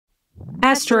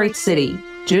Asteroid City,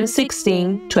 June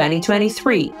 16,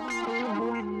 2023.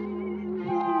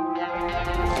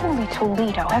 Holy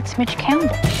Toledo, that's Mitch Campbell.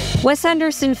 Wes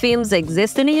Anderson films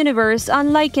exist in a universe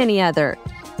unlike any other.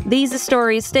 These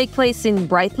stories take place in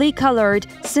brightly colored,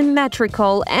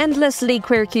 symmetrical, endlessly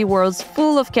quirky worlds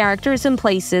full of characters and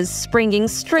places springing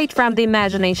straight from the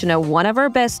imagination of one of our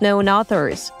best-known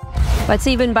authors. But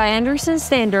even by Anderson's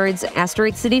standards,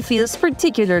 Asteroid City feels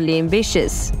particularly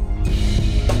ambitious.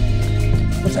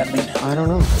 What's that mean? I don't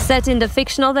know. Set in the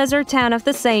fictional desert town of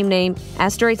the same name,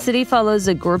 Asteroid City follows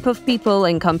a group of people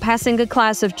encompassing a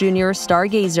class of junior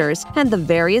stargazers and the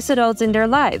various adults in their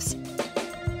lives.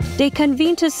 They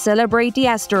convene to celebrate the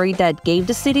asteroid that gave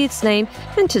the city its name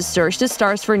and to search the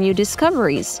stars for new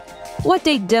discoveries. What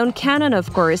they don't count on,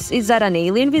 of course, is that an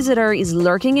alien visitor is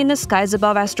lurking in the skies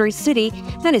above Asteroid City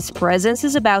and his presence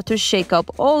is about to shake up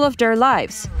all of their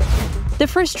lives. The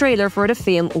first trailer for the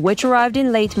film, which arrived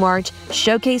in late March,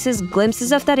 showcases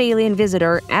glimpses of that alien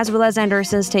visitor as well as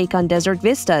Anderson's take on desert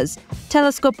vistas,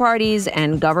 telescope parties,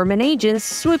 and government agents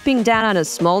swooping down on a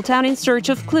small town in search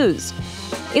of clues.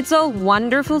 It's all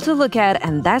wonderful to look at,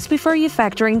 and that's before you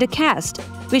factor in the cast,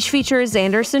 which features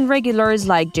Anderson regulars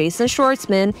like Jason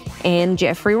Schwartzman and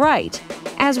Jeffrey Wright,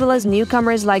 as well as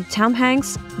newcomers like Tom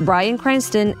Hanks, Bryan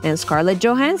Cranston, and Scarlett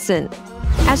Johansson.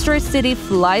 Asteroid City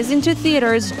flies into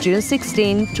theaters June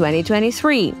 16,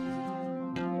 2023.